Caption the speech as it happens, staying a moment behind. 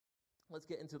Let's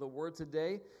get into the Word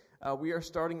today. We are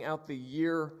starting out the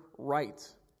year right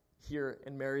here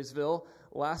in Marysville.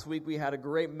 Last week we had a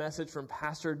great message from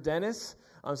Pastor Dennis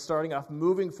on starting off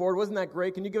moving forward. Wasn't that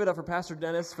great? Can you give it up for Pastor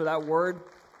Dennis for that word?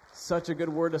 Such a good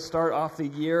word to start off the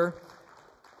year.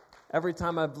 Every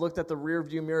time I've looked at the rear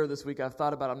view mirror this week, I've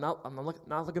thought about I'm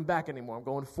not looking back anymore. I'm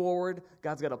going forward.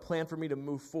 God's got a plan for me to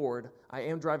move forward. I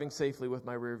am driving safely with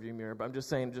my rear view mirror, but I'm just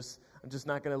saying, I'm just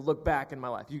not going to look back in my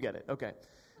life. You get it. Okay.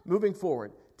 Moving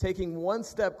forward, taking one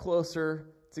step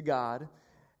closer to God.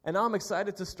 And now I'm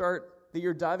excited to start the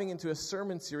year diving into a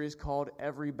sermon series called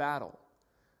Every Battle.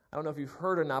 I don't know if you've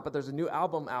heard or not, but there's a new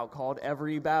album out called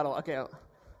Every Battle. Okay,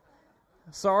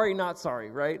 sorry, not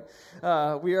sorry, right?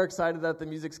 We are excited that the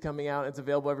music's coming out. It's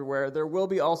available everywhere. There will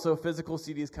be also physical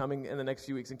CDs coming in the next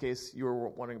few weeks in case you were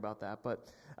wondering about that.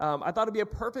 But I thought it'd be a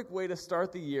perfect way to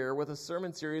start the year with a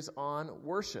sermon series on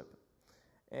worship.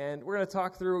 And we're going to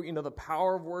talk through, the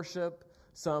power of worship,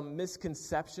 some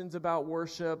misconceptions about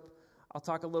worship. I'll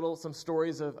talk some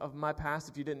stories of my past.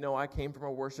 If you didn't know, I came from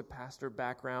a worship pastor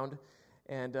background.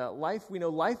 And life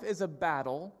is a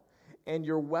battle, and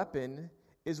your weapon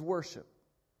is worship.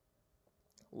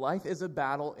 Life is a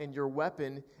battle, and your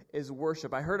weapon is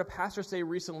worship. I heard a pastor say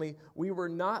recently, we were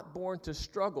not born to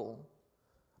struggle,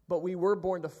 but we were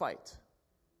born to fight.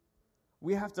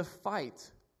 We have to fight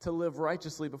to live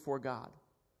righteously before God.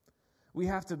 We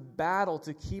have to battle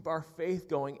to keep our faith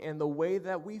going, and the way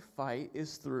that we fight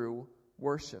is through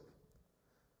worship.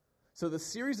 So the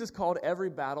series is called Every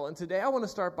Battle, and today I want to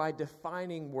start by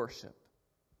defining worship,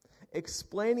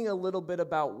 explaining a little bit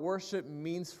about what worship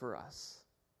means for us.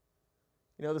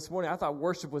 This morning I thought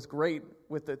worship was great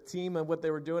with the team and what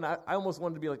they were doing. I almost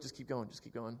wanted to be like, just keep going.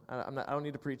 I don't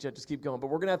need to preach yet, just keep going. But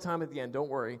we're going to have time at the end, don't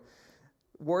worry.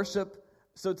 Worship.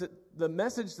 So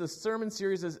the sermon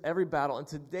series is Every Battle, and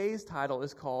today's title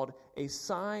is called A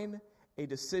Sign, a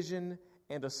Decision,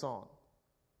 and a Song.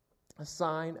 A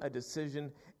sign, a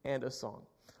decision, and a song.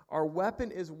 Our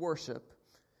weapon is worship,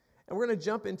 and we're going to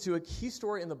jump into a key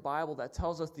story in the Bible that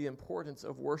tells us the importance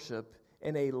of worship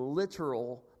in a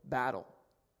literal battle.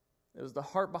 It was the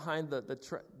heart behind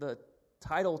the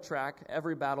title track,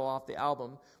 Every Battle, off the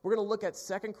album. We're going to look at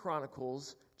 2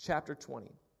 Chronicles chapter 20.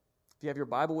 If you have your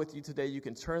Bible with you today, you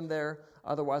can turn there.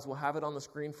 Otherwise, we'll have it on the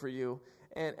screen for you.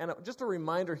 And just a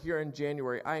reminder here in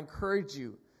January, I encourage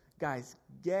you, guys,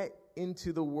 get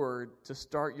into the Word to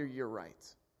start your year right.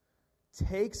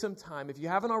 Take some time. If you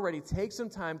haven't already, take some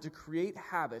time to create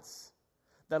habits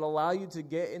that allow you to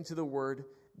get into the Word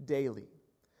daily.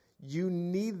 You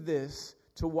need this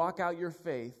to walk out your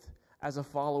faith as a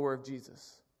follower of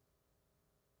Jesus.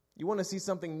 You want to see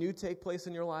something new take place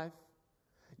in your life?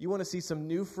 You want to see some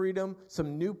new freedom,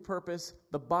 some new purpose?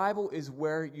 The Bible is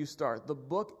where you start. The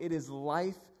book, it is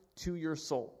life to your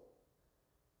soul.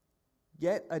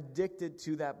 Get addicted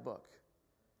to that book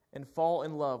and fall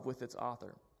in love with its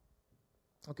author.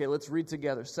 Okay, let's read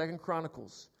together. 2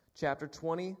 Chronicles chapter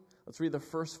 20. Let's read the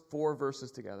first 4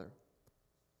 verses together.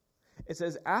 It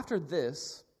says, After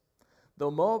this,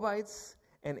 the Moabites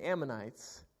and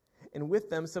Ammonites, and with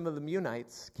them some of the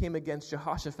Meunites, came against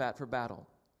Jehoshaphat for battle.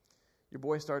 Your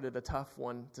boy started a tough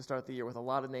one to start the year with a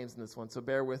lot of names in this one, so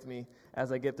bear with me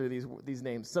as I get through these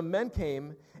names. Some men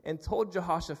came and told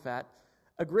Jehoshaphat,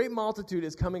 A great multitude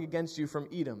is coming against you from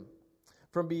Edom,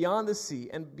 from beyond the sea,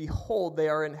 and behold, they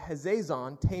are in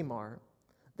Hazazon Tamar,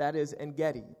 that is,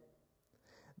 En-gedi.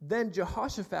 Then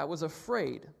Jehoshaphat was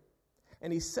afraid,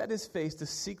 and he set his face to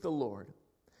seek the Lord,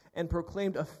 and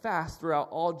proclaimed a fast throughout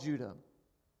all Judah.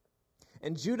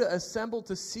 And Judah assembled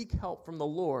to seek help from the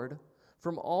Lord,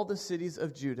 from all the cities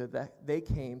of Judah that they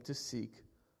came to seek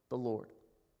the Lord.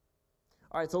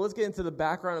 All right, so let's get into the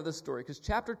background of this story, because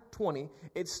chapter 20,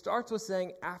 it starts with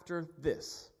saying, after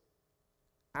this.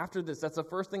 After this, that's the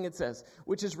first thing it says,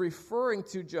 which is referring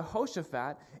to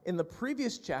Jehoshaphat. In the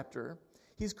previous chapter,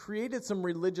 he's created some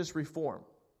religious reform.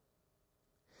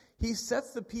 He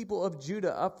sets the people of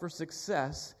Judah up for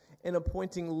success in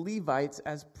appointing Levites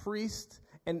as priests,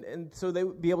 and so they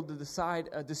would be able to decide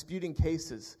disputing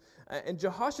cases. And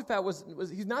Jehoshaphat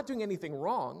he's not doing anything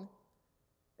wrong.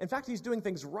 In fact, he's doing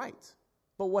things right.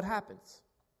 But what happens?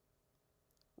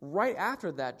 Right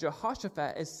after that,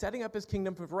 Jehoshaphat is setting up his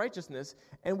kingdom of righteousness,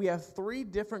 and we have 3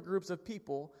 different groups of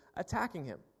people attacking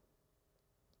him.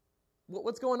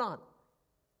 What's going on?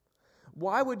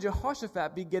 Why would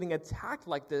Jehoshaphat be getting attacked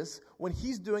like this when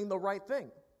he's doing the right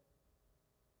thing?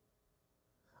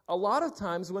 A lot of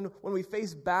times when we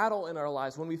face battle in our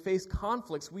lives, when we face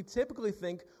conflicts, we typically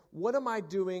think, what am I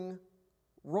doing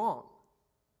wrong?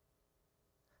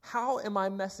 How am I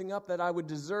messing up that I would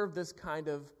deserve this kind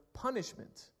of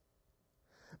punishment?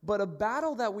 But a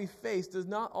battle that we face does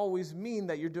not always mean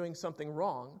that you're doing something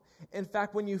wrong. In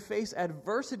fact, when you face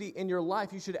adversity in your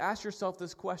life, you should ask yourself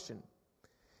this question.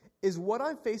 Is what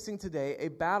I'm facing today a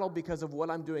battle because of what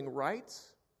I'm doing right,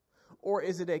 or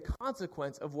is it a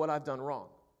consequence of what I've done wrong?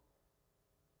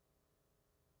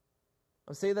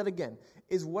 I'll say that again.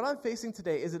 Is what I'm facing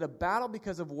today, is it a battle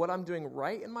because of what I'm doing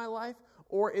right in my life,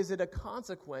 or is it a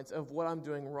consequence of what I'm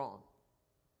doing wrong?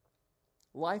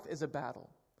 Life is a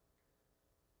battle.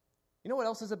 You know what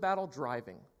else is a battle?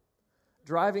 Driving.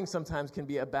 Driving sometimes can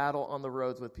be a battle on the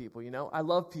roads with people, you know? I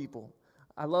love people.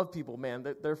 I love people, man.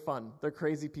 They're fun. They're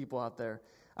crazy people out there.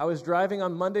 I was driving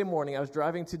on Monday morning. I was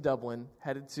driving to Dublin,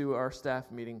 headed to our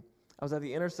staff meeting. I was at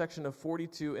the intersection of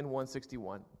 42 and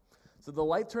 161. So the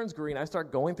light turns green. I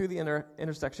start going through the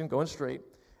intersection, going straight.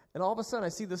 And all of a sudden, I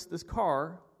see this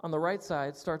car on the right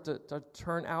side start to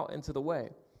turn out into the way.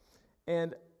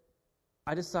 And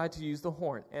I decide to use the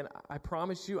horn. And I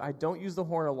promise you, I don't use the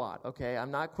horn a lot, okay? I'm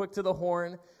not quick to the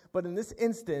horn. But in this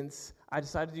instance, I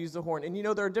decided to use the horn. And you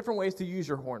know, there are different ways to use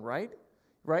your horn, right?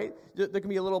 Right? There can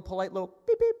be a little polite little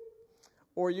beep, beep.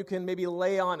 Or you can maybe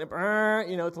lay on it,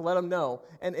 to let them know.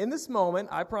 And in this moment,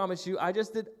 I promise you, I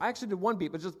actually did one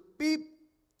beep, but just beep.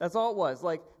 That's all it was.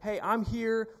 Like, hey, I'm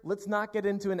here. Let's not get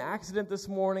into an accident this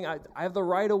morning. I have the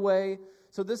right of way.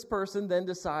 So this person then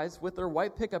decides with their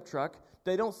white pickup truck,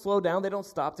 they don't slow down, they don't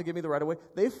stop to give me the right of way.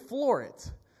 They floor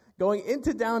it, going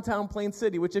into downtown Plain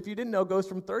City, which if you didn't know goes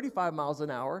from 35 miles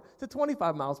an hour to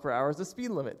 25 miles per hour is the speed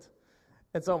limit.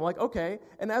 And so I'm like, okay.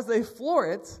 And as they floor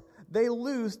it, they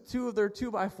lose two of their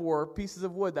 2x4 pieces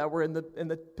of wood that were in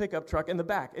the pickup truck in the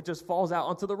back. It just falls out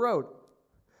onto the road.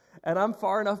 And I'm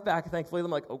far enough back, thankfully.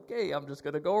 I'm like, okay, I'm just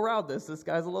going to go around this. This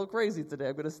guy's a little crazy today.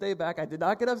 I'm going to stay back. I did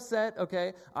not get upset,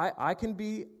 okay?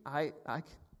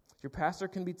 Your pastor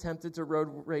can be tempted to road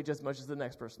rage as much as the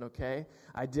next person, okay?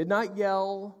 I did not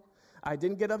yell. I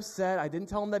didn't get upset. I didn't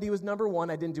tell him that he was number one.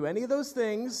 I didn't do any of those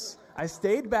things. I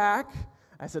stayed back.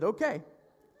 I said, okay,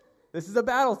 this is a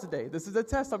battle today. This is a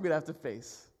test I'm going to have to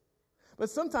face. But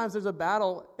sometimes there's a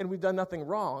battle and we've done nothing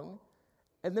wrong.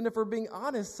 And then if we're being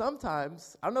honest,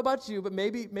 sometimes, I don't know about you, but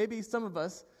maybe some of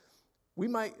us, we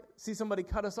might see somebody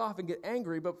cut us off and get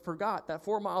angry, but forgot that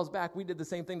 4 miles back we did the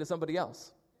same thing to somebody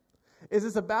else. Is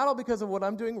this a battle because of what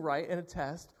I'm doing right in a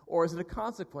test, or is it a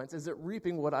consequence? Is it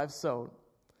reaping what I've sown?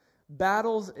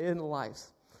 Battles in life.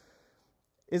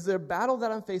 Is there a battle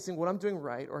that I'm facing, what I'm doing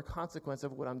right, or a consequence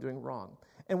of what I'm doing wrong?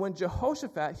 And when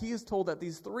Jehoshaphat, he is told that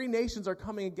these 3 nations are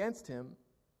coming against him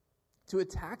to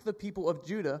attack the people of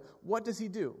Judah, what does he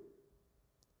do?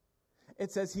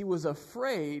 It says he was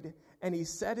afraid and he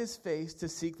set his face to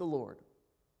seek the Lord.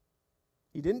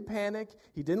 He didn't panic.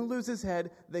 He didn't lose his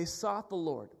head. They sought the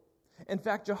Lord. In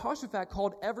fact, Jehoshaphat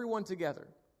called everyone together.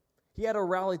 He had a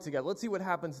rally together. Let's see what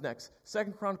happens next.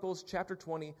 2 Chronicles chapter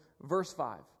 20, verse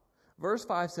 5. Verse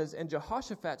 5 says, "And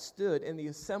Jehoshaphat stood in the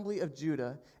assembly of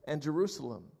Judah and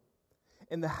Jerusalem,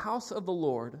 in the house of the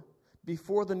Lord,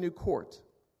 before the new court,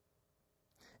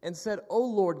 and said, O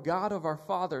Lord God of our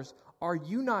fathers, are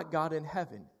you not God in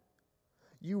heaven?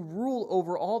 You rule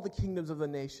over all the kingdoms of the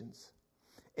nations.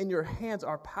 In your hands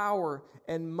are power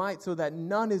and might, so that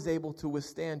none is able to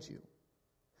withstand you.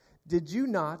 Did you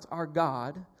not, our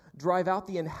God, drive out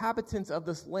the inhabitants of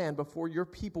this land before your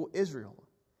people Israel,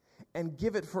 and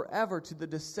give it forever to the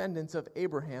descendants of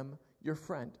Abraham, your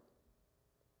friend?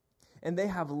 And they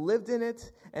have lived in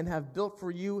it and have built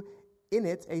for you in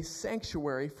it a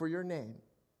sanctuary for your name,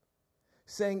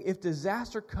 saying, if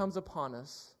disaster comes upon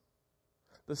us,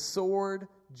 the sword,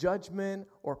 judgment,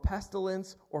 or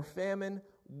pestilence, or famine,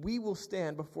 we will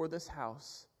stand before this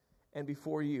house and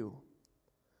before you,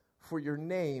 for your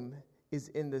name is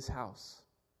in this house,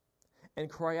 and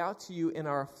cry out to you in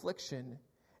our affliction,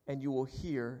 and you will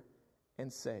hear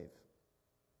and save."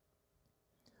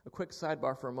 A quick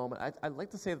sidebar for a moment. I'd like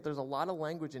to say that there's a lot of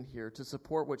language in here to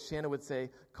support what Shannon would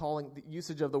say, calling the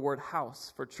usage of the word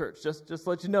house for church. Just to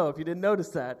let you know, if you didn't notice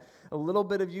that, a little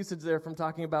bit of usage there from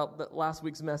talking about last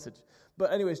week's message.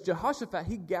 But anyways, Jehoshaphat,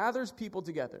 he gathers people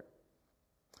together.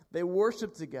 They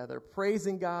worship together,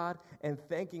 praising God and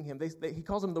thanking him. He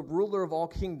calls him the ruler of all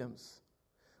kingdoms,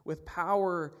 with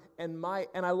power and might.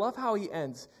 And I love how he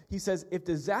ends. He says, if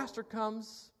disaster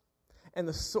comes, and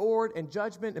the sword and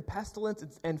judgment and pestilence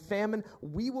and famine,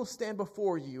 we will stand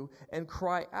before you and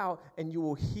cry out, and you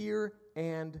will hear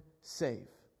and save.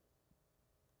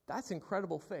 That's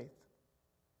incredible faith.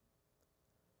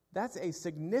 That's a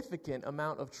significant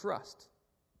amount of trust.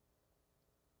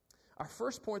 Our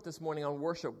first point this morning on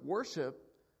worship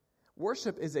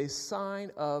is a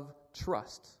sign of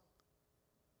trust.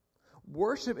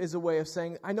 Worship is a way of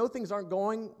saying, I know things aren't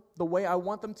going the way I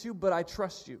want them to, but I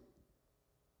trust you.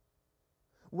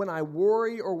 When I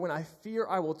worry or when I fear,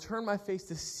 I will turn my face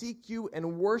to seek you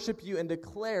and worship you and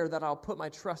declare that I'll put my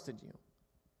trust in you.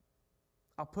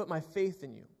 I'll put my faith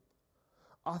in you.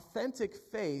 Authentic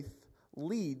faith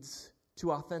leads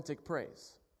to authentic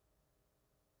praise.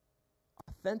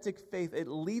 Authentic faith, it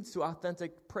leads to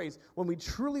authentic praise. When we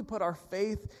truly put our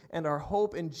faith and our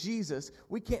hope in Jesus,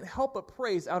 we can't help but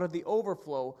praise out of the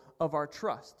overflow of our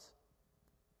trust.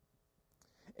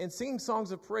 In singing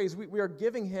songs of praise, we are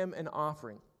giving him an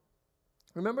offering.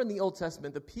 Remember in the Old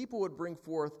Testament, the people would bring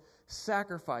forth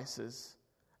sacrifices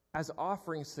as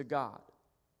offerings to God.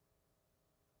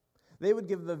 They would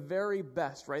give the very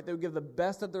best, right? They would give the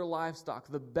best of their livestock,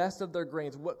 the best of their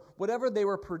grains. Whatever they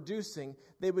were producing,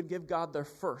 they would give God their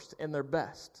first and their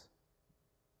best.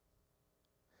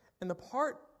 And the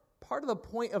part of the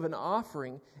point of an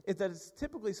offering is that it's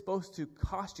typically supposed to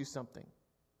cost you something.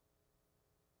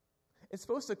 It's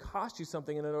supposed to cost you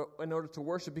something in order to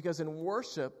worship, because in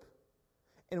worship,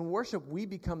 we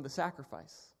become the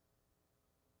sacrifice.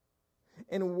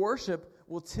 And worship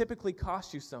will typically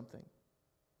cost you something.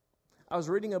 I was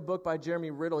reading a book by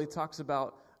Jeremy Riddle. He talks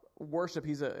about worship.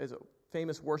 He's a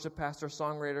famous worship pastor,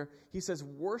 songwriter. He says,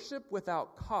 worship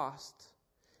without cost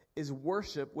is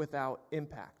worship without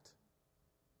impact.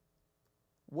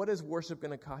 What is worship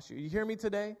going to cost you? You hear me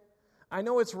today? I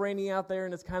know it's rainy out there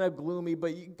and it's kind of gloomy,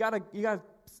 but you gotta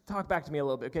talk back to me a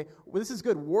little bit, okay? Well, this is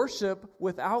good. Worship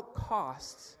without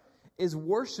cost is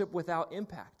worship without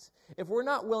impact. If we're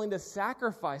not willing to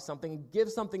sacrifice something, give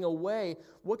something away,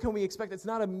 what can we expect? It's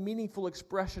not a meaningful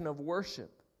expression of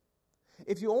worship.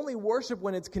 If you only worship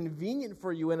when it's convenient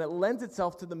for you and it lends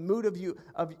itself to the mood of you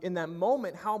in that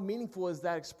moment, how meaningful is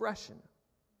that expression?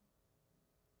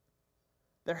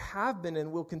 There have been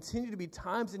and will continue to be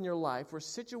times in your life where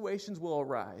situations will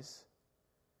arise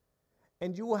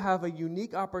and you will have a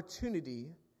unique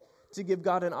opportunity to give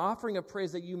God an offering of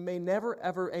praise that you may never,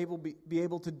 ever be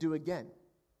able to do again.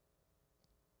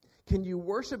 Can you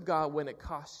worship God when it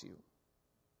costs you?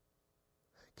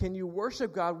 Can you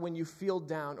worship God when you feel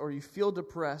down or you feel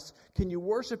depressed? Can you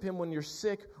worship him when you're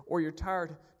sick or you're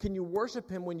tired? Can you worship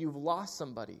him when you've lost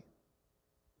somebody?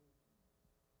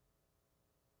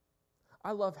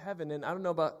 I love heaven, and I don't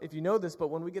know about if you know this, but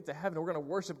when we get to heaven, we're going to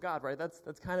worship God, right? That's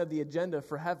kind of the agenda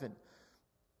for heaven.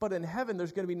 But in heaven,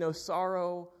 there's going to be no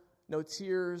sorrow, no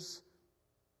tears,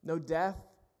 no death.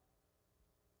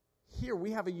 Here,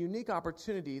 we have a unique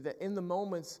opportunity that in the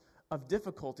moments of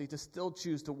difficulty to still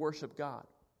choose to worship God.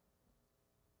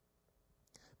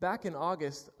 Back in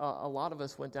August, a lot of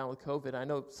us went down with COVID. I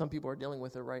know some people are dealing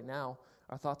with it right now.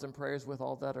 Our thoughts and prayers with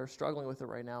all that are struggling with it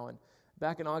right now. And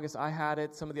back in August, I had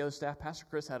it. Some of the other staff, Pastor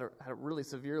Chris had it really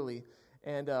severely.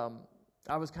 And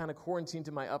I was kind of quarantined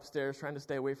to my upstairs, trying to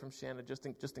stay away from Shanna just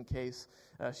in case.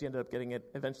 She ended up getting it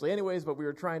eventually anyways, but we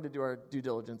were trying to do our due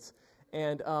diligence.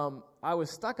 And I was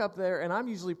stuck up there, and I'm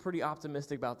usually pretty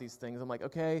optimistic about these things. I'm like,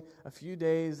 okay, a few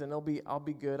days, and I'll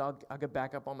be good. I'll get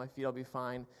back up on my feet. I'll be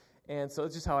fine. And so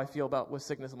it's just how I feel with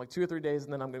sickness. I'm like 2 or 3 days,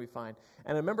 and then I'm going to be fine.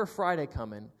 And I remember Friday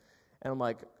coming, and I'm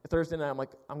like, Thursday night, I'm like,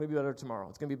 I'm going to be better tomorrow.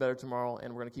 It's going to be better tomorrow,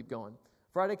 and we're going to keep going.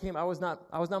 Friday came, I was not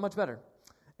much better.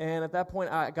 And at that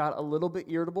point, I got a little bit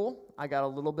irritable. I got a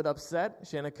little bit upset.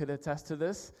 Shanna could attest to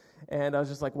this. And I was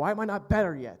just like, why am I not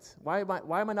better yet? Why am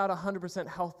I not 100%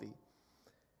 healthy?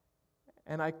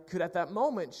 And I could, at that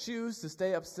moment, choose to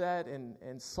stay upset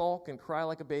and sulk and cry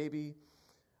like a baby.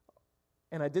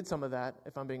 And I did some of that,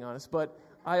 if I'm being honest. But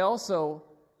I also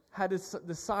had to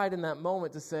decide in that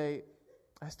moment to say,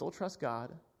 I still trust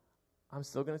God. I'm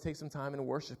still going to take some time and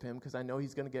worship him because I know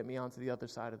he's going to get me onto the other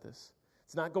side of this.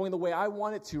 It's not going the way I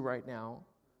want it to right now,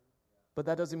 but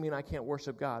that doesn't mean I can't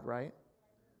worship God, right?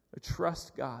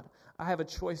 Trust God. I have a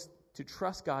choice to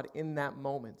trust God in that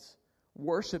moment.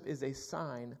 Worship is a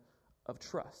sign of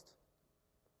trust.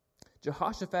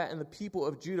 Jehoshaphat and the people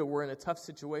of Judah were in a tough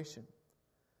situation.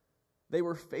 They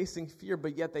were facing fear,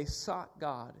 but yet they sought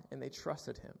God and they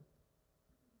trusted him.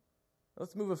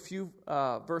 Let's move a few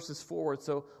verses forward.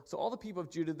 So all the people of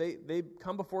Judah, they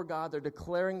come before God. They're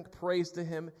declaring praise to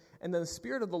him. And then the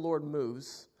Spirit of the Lord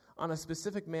moves on a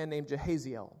specific man named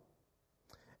Jehaziel.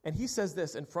 And he says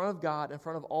this in front of God, in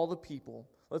front of all the people.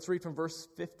 Let's read from verse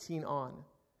 15 on.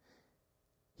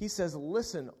 He says,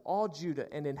 "Listen, all Judah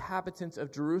and inhabitants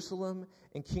of Jerusalem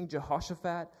and King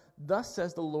Jehoshaphat, thus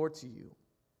says the Lord to you.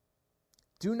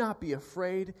 Do not be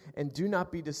afraid and do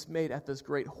not be dismayed at this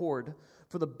great horde,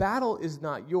 for the battle is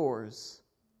not yours,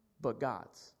 but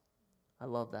God's." I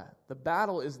love that. The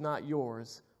battle is not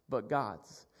yours, but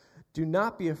God's. Do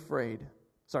not be afraid.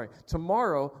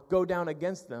 Tomorrow go down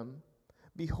against them,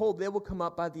 Behold, they will come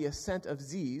up by the ascent of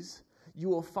Ziz. You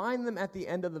will find them at the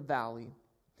end of the valley,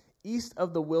 east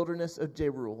of the wilderness of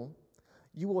Jeruel.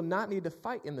 You will not need to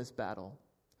fight in this battle.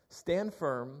 Stand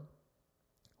firm,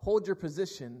 hold your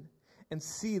position, and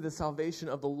see the salvation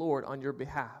of the Lord on your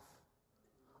behalf.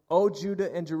 O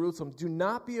Judah and Jerusalem, do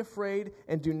not be afraid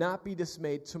and do not be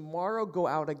dismayed. Tomorrow go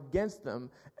out against them,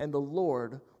 and the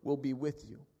Lord will be with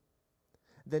you.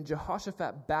 Then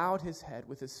Jehoshaphat bowed his head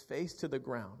with his face to the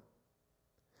ground.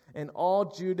 And all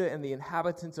Judah and the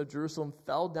inhabitants of Jerusalem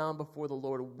fell down before the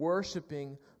Lord,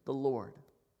 worshiping the Lord.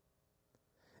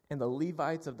 And the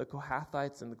Levites of the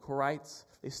Kohathites and the Korites,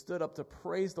 they stood up to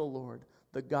praise the Lord,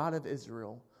 the God of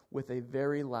Israel, with a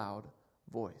very loud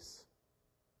voice.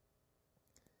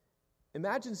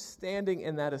 Imagine standing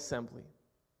in that assembly,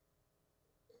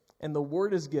 and the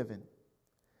word is given.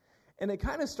 And it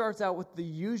kind of starts out with the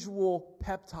usual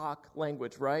pep talk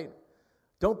language, right?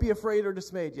 Don't be afraid or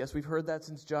dismayed. Yes, we've heard that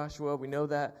since Joshua. We know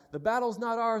that. The battle's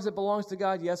not ours. It belongs to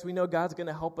God. Yes, we know God's going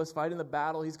to help us fight in the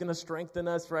battle. He's going to strengthen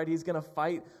us, right? He's going to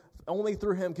fight. Only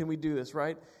through him can we do this,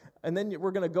 right? And then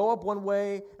we're going to go up one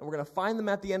way, and we're going to find them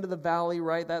at the end of the valley,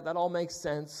 right? That all makes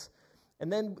sense.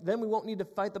 And then we won't need to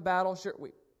fight the battle. Sure, we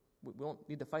won't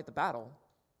need to fight the battle.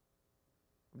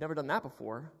 We've never done that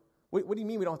before. What do you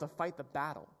mean we don't have to fight the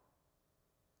battle?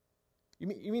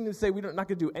 You mean to say we're not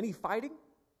going to do any fighting?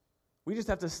 We just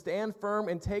have to stand firm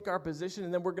and take our position,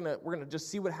 and then we're gonna just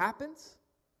see what happens?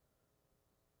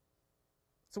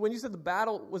 So when you said the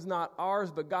battle was not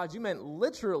ours but God's, you meant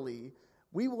literally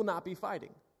we will not be fighting.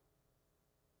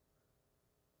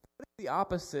 What is the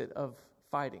opposite of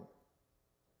fighting?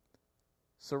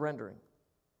 Surrendering.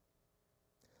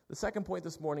 The second point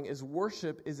this morning is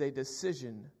worship is a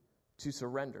decision to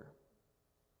surrender.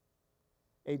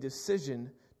 A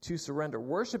decision to surrender.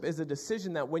 Worship is a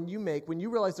decision that when you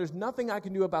realize there's nothing I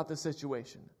can do about this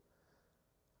situation.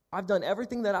 I've done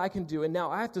everything that I can do, and now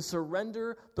I have to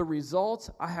surrender the results.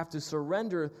 I have to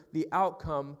surrender the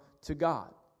outcome to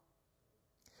God.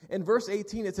 In verse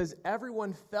 18, it says,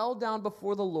 everyone fell down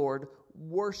before the Lord,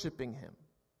 worshiping him.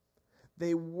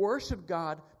 They worship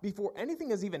God before anything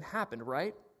has even happened,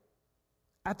 right?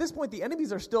 At this point, the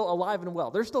enemies are still alive and well.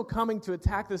 They're still coming to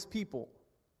attack this people.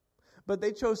 But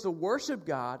they chose to worship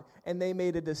God, and they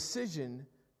made a decision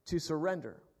to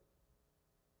surrender.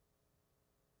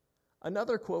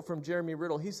 Another quote from Jeremy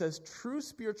Riddle, he says, true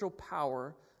spiritual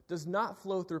power does not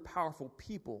flow through powerful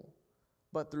people,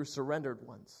 but through surrendered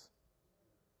ones.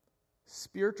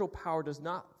 Spiritual power does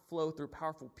not flow through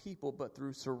powerful people, but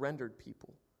through surrendered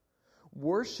people.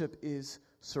 Worship is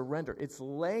surrender. It's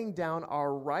laying down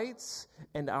our rights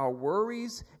and our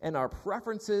worries and our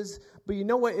preferences. But you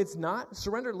know what it's not?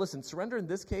 Surrender in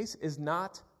this case is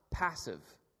not passive.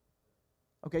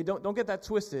 Okay, don't get that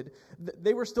twisted.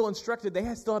 They were still instructed.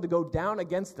 They still had to go down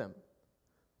against them.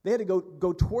 They had to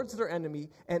go towards their enemy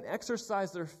and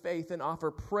exercise their faith and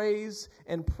offer praise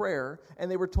and prayer.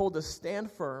 And they were told to stand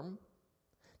firm,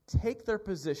 take their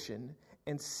position,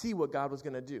 and see what God was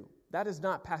going to do. That is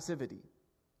not passivity.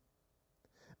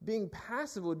 Being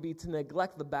passive would be to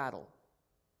neglect the battle,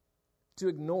 to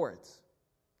ignore it.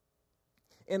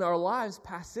 In our lives,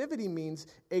 passivity means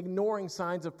ignoring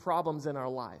signs of problems in our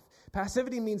life.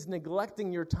 Passivity means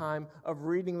neglecting your time of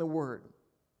reading the Word,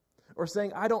 or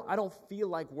saying, I don't feel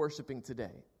like worshiping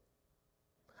today.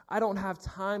 I don't have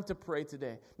time to pray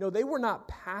today. No, they were not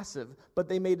passive, but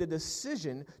they made a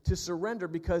decision to surrender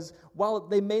because while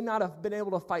they may not have been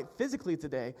able to fight physically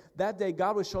today, that day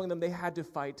God was showing them they had to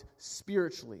fight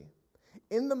spiritually.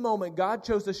 In the moment, God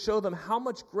chose to show them how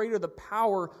much greater the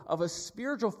power of a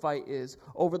spiritual fight is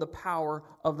over the power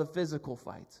of the physical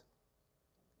fight.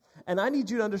 And I need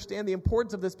you to understand the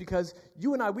importance of this because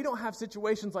you and I, we don't have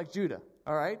situations like Judah,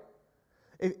 all right?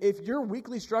 If you're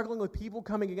weekly struggling with people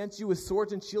coming against you with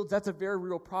swords and shields, that's a very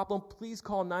real problem. Please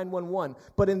call 911.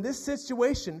 But in this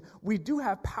situation, we do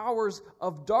have powers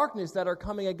of darkness that are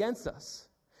coming against us.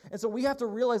 And so we have to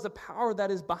realize the power that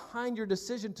is behind your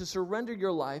decision to surrender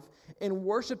your life in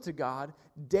worship to God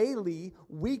daily,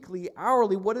 weekly,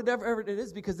 hourly, whatever it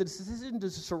is, because the decision to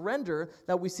surrender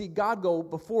that we see God go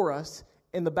before us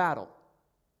in the battle.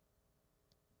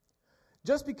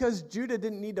 Just because Judah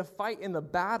didn't need to fight in the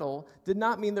battle did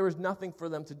not mean there was nothing for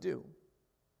them to do.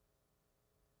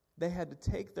 They had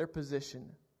to take their position.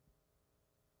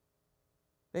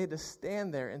 They had to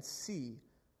stand there and see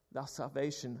the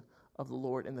salvation of the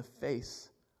Lord in the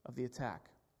face of the attack.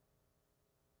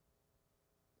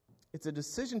 It's a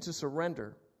decision to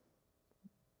surrender.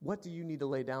 What do you need to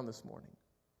lay down this morning?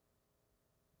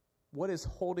 What is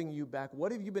holding you back?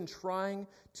 What have you been trying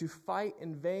to fight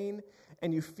in vain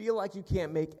and you feel like you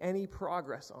can't make any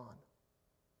progress on?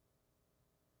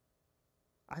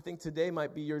 I think today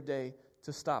might be your day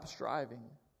to stop striving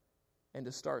and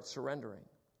to start surrendering.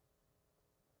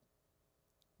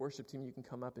 Worship team, you can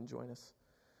come up and join us.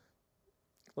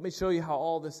 Let me show you how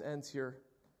all this ends here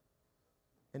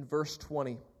in verse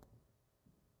 20.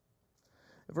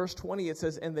 In verse 20 it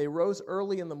says, "And they rose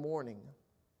early in the morning,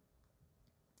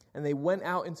 and they went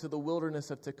out into the wilderness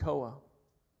of Tekoa.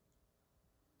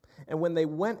 And when they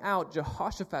went out,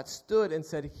 Jehoshaphat stood and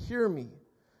said, 'Hear me,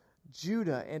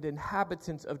 Judah and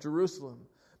inhabitants of Jerusalem.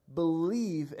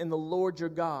 Believe in the Lord your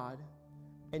God,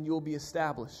 and you will be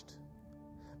established.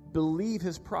 Believe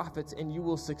his prophets, and you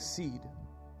will succeed.'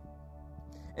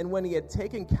 And when he had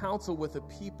taken counsel with the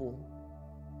people,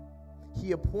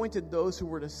 he appointed those who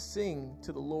were to sing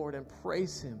to the Lord and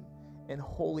praise him in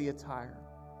holy attire,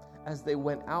 as they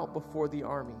went out before the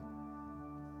army.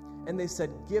 And they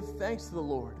said, 'Give thanks to the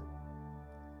Lord,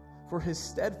 for his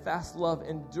steadfast love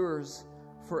endures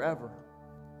forever.'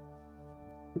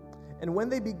 And when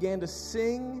they began to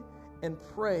sing and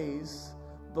praise,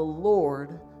 the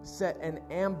Lord set an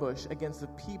ambush against the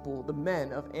people, the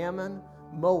men of Ammon,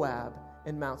 Moab,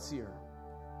 and Mount Seir,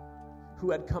 who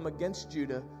had come against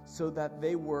Judah, so that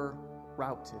they were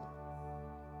routed.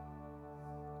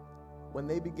 When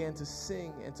they began to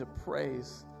sing and to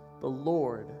praise, the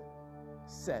Lord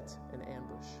set an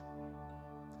ambush.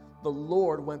 The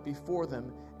Lord went before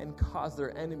them and caused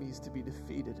their enemies to be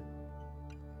defeated."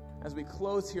 As we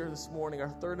close here this morning, our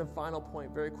third and final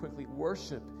point, very quickly,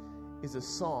 worship is a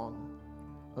song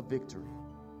of victory.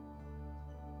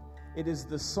 It is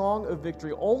the song of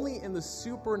victory. Only in the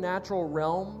supernatural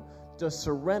realm does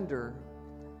surrender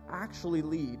actually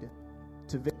lead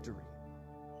to victory.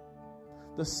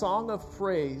 The song of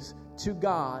praise to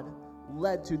God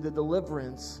led to the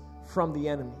deliverance from the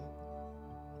enemy.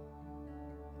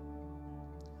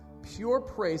 Pure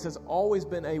praise has always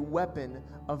been a weapon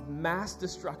of mass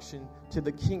destruction to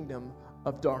the kingdom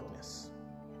of darkness.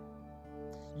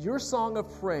 Your song of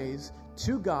praise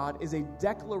to God is a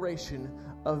declaration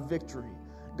of victory.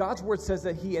 God's word says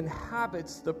that he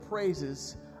inhabits the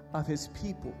praises of his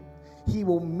people. He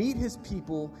will meet his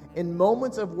people in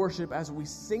moments of worship as we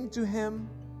sing to him.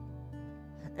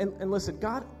 And listen,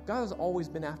 God has always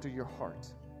been after your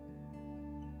heart.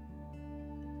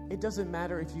 It doesn't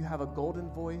matter if you have a golden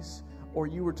voice or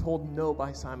you were told no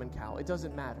by Simon Cowell. It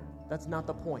doesn't matter. That's not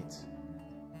the point.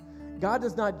 God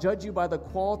does not judge you by the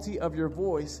quality of your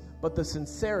voice, but the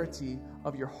sincerity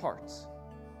of your heart.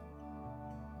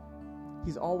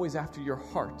 He's always after your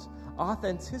heart.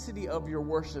 Authenticity of your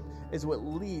worship is what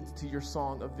leads to your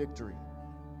song of victory.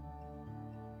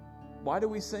 Why do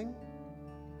we sing?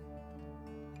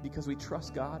 Because we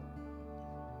trust God.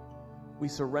 We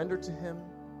surrender to him,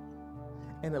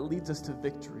 and it leads us to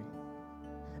victory.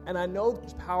 And I know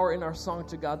there's power in our song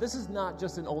to God. This is not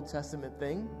just an Old Testament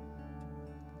thing.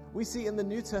 We see in the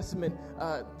New Testament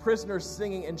prisoners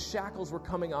singing and shackles were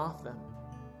coming off them.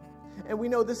 And we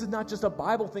know this is not just a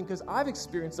Bible thing, because I've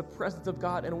experienced the presence of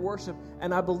God in worship,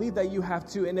 and I believe that you have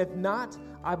too. And if not,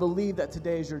 I believe that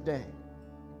today is your day.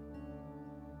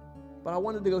 But I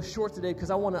wanted to go short today because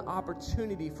I want an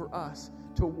opportunity for us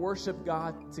to worship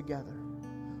God together.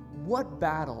 What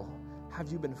battle have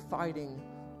you been fighting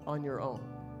on your own?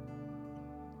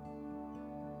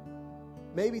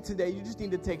 Maybe today you just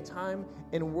need to take time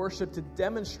in worship to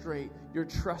demonstrate your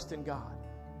trust in God.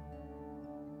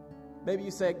 Maybe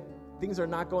you say, things are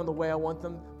not going the way I want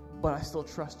them, but I still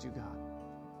trust you, God.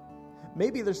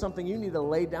 Maybe there's something you need to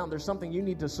lay down. There's something you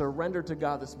need to surrender to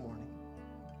God this morning.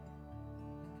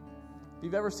 If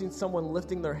you've ever seen someone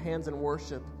lifting their hands in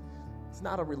worship, it's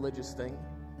not a religious thing.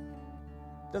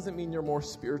 It doesn't mean you're more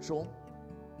spiritual.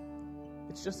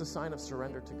 It's just a sign of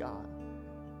surrender to God.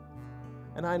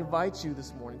 And I invite you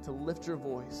this morning to lift your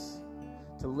voice,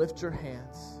 to lift your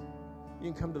hands.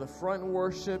 You can come to the front and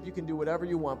worship. You can do whatever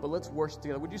you want, but let's worship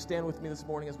together. Would you stand with me this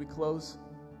morning as we close?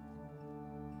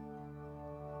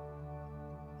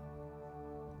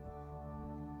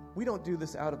 We don't do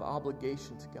this out of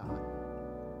obligation to God.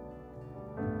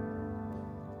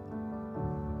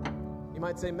 You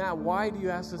might say, Matt, why do you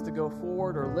ask us to go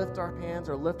forward or lift our hands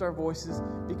or lift our voices?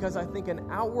 Because I think an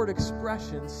outward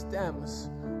expression stems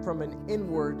from an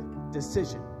inward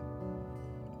decision.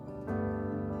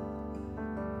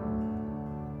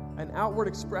 An outward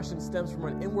expression stems from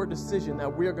an inward decision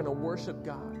that we are going to worship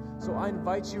God. So I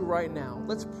invite you right now,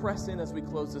 let's press in as we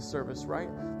close this service, right?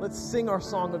 Let's sing our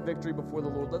song of victory before the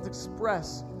Lord. Let's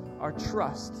express our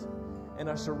trust and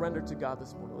our surrender to God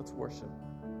this morning. Let's worship.